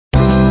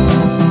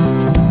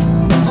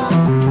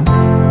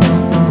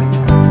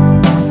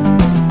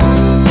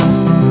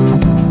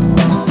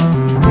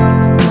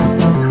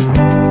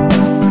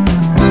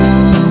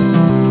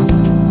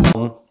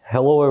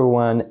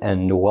everyone,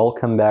 and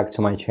welcome back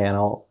to my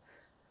channel.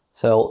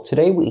 So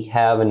today we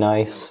have a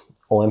nice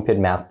Olympiad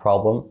math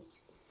problem.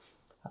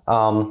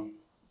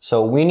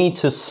 So we need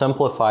to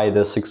simplify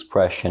this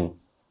expression.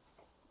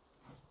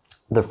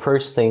 The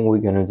first thing we're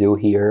going to do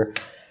here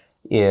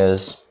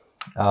is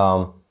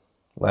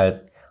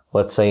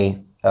let's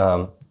say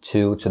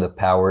 2 to the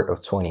power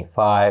of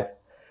 25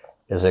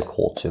 is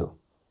equal to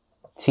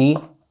t.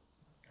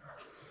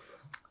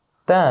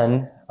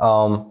 Then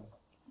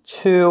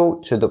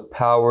 2 to the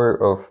power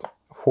of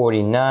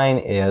 49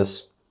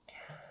 is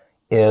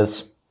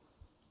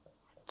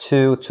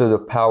 2 to the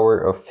power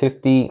of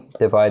 50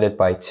 divided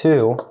by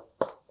 2.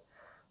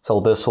 So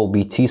this will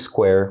be t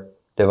squared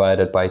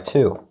divided by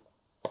 2.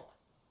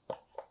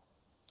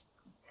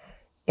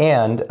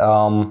 And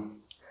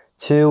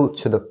 2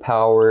 to the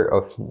power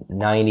of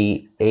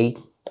 98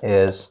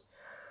 is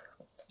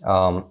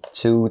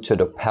 2 to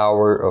the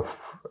power of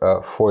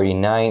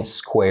 49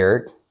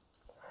 squared.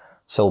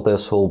 So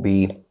this will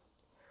be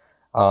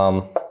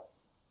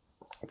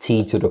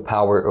t to the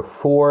power of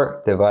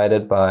 4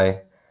 divided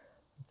by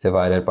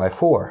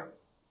 4.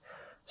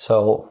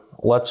 So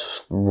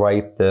let's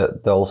write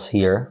those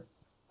here.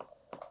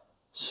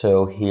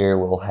 So here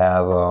we'll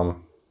have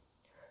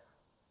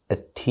a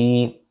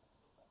t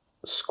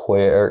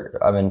squared,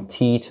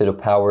 t to the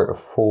power of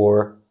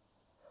 4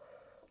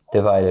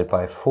 divided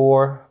by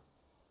 4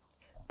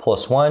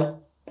 plus 1.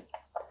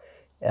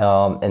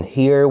 And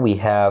here we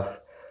have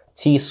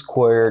t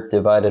squared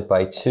divided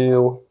by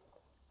 2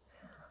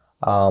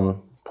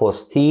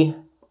 plus t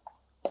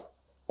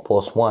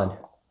plus 1.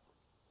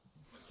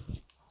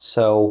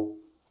 So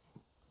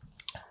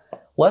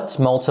let's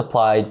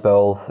multiply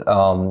both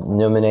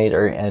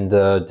numerator and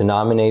the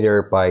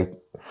denominator by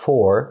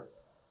 4.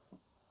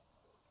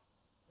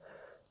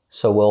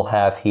 So we'll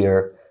have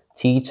here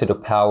t to the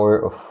power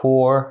of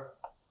 4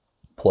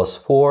 plus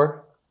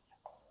 4.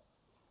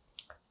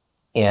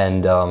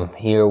 And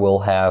here we'll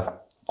have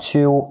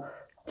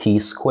 2t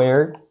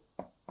squared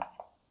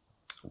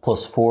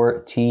plus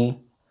 4t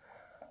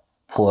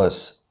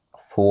plus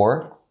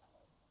 4.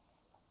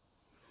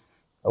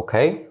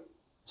 Okay,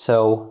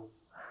 so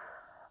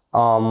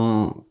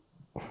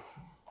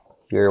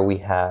here we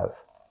have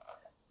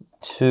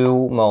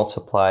 2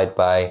 multiplied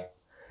by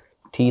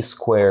t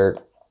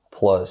squared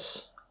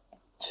plus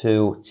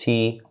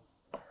 2t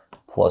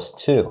plus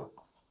 2.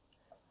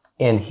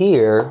 And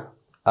here,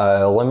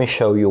 let me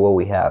show you what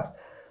we have.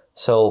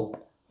 So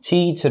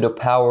t to the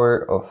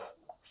power of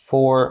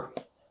 4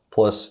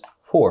 plus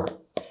 4.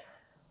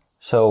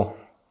 So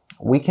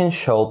we can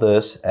show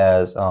this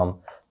as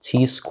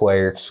t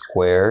squared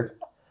squared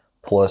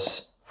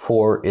plus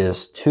 4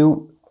 is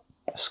 2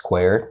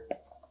 squared.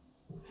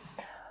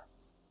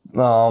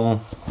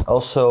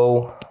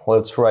 Also,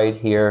 let's write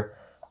here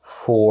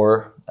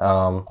 4.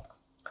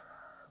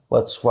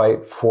 Let's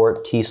write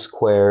 4t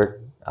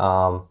squared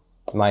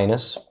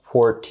minus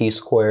 4t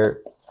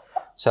squared,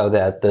 so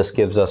that this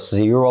gives us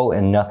 0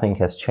 and nothing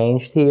has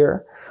changed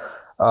here.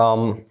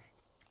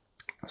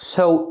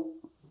 So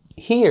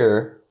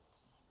here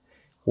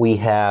we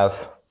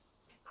have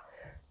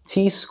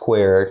t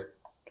squared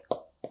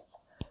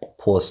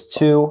plus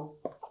 2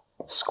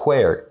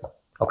 squared,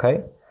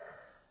 okay?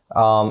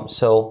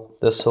 So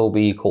this will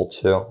be equal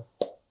to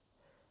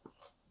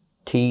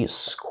t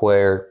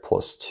squared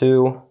plus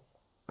 2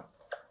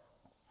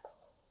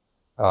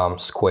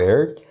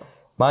 squared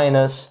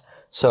minus,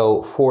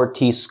 so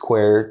 4t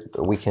squared,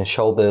 we can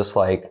show this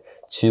like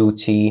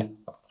 2t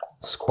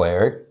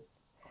squared.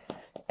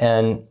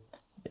 And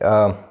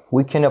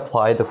we can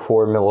apply the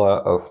formula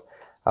of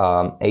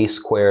a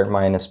squared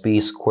minus b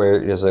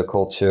squared is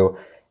equal to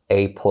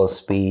a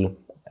plus b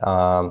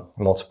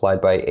multiplied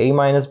by a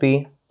minus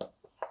b.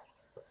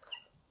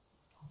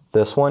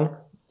 This one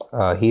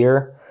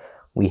here,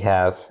 we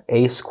have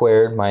a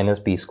squared minus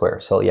b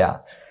squared. So yeah.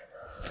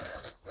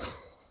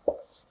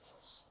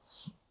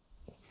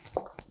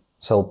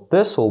 So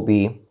this will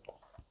be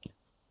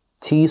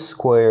t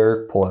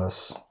squared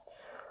plus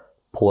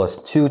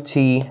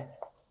 2t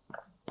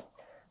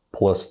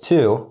plus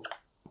 2.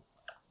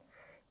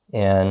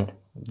 And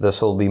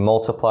this will be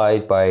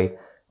multiplied by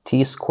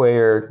t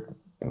squared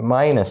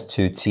minus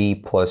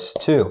 2t plus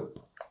 2.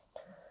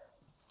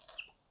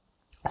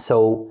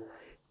 So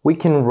we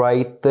can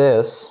write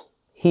this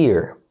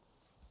here.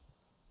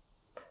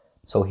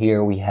 So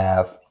here we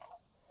have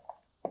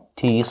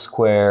t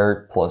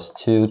squared plus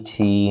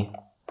 2t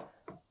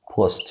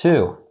plus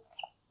 2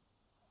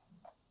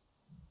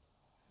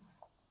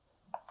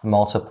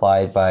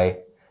 multiplied by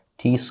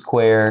t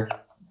squared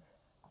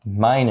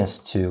minus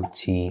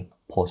 2t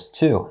plus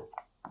 2.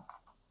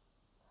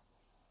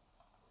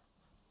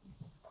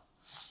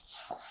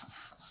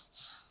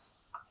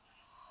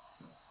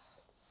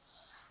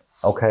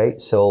 Okay,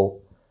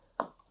 so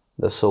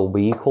this will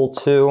be equal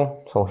to,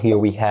 so here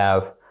we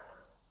have,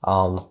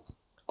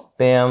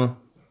 bam,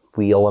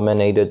 we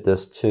eliminated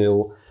this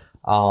 2.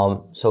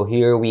 So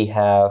here we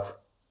have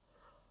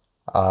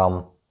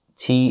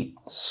t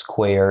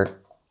squared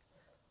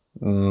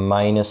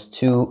minus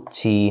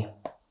 2t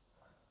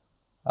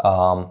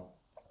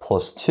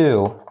plus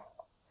 2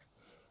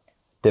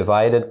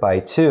 divided by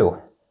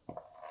 2.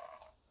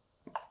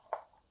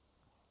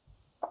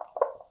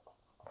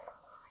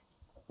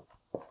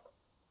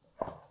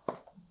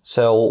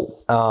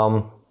 So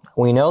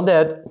we know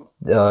that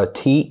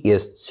t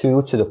is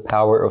 2 to the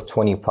power of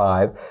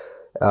 25.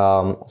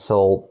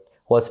 So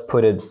let's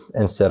put it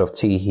instead of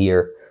t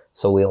here.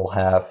 So we'll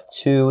have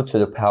 2 to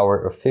the power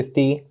of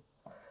 50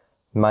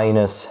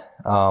 minus,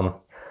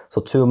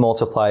 so 2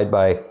 multiplied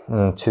by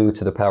 2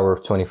 to the power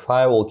of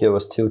 25 will give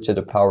us 2 to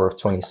the power of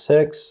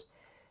 26,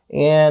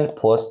 and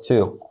plus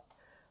 2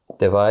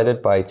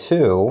 divided by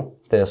 2,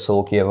 this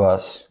will give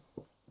us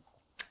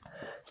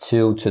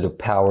 2 to the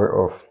power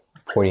of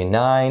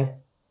 49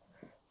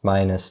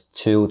 minus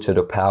 2 to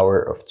the power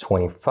of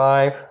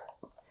 25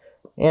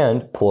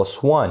 and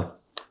plus 1.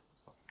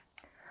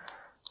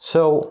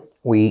 So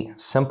we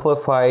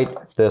simplified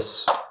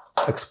this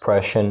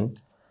expression,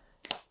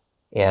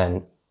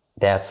 and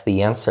that's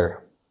the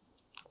answer.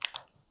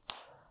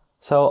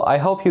 So I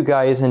hope you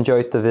guys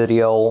enjoyed the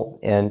video,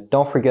 and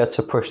don't forget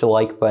to push the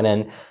like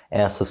button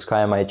and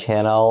subscribe my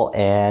channel,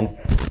 and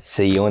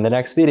see you in the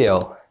next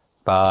video.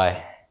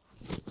 Bye.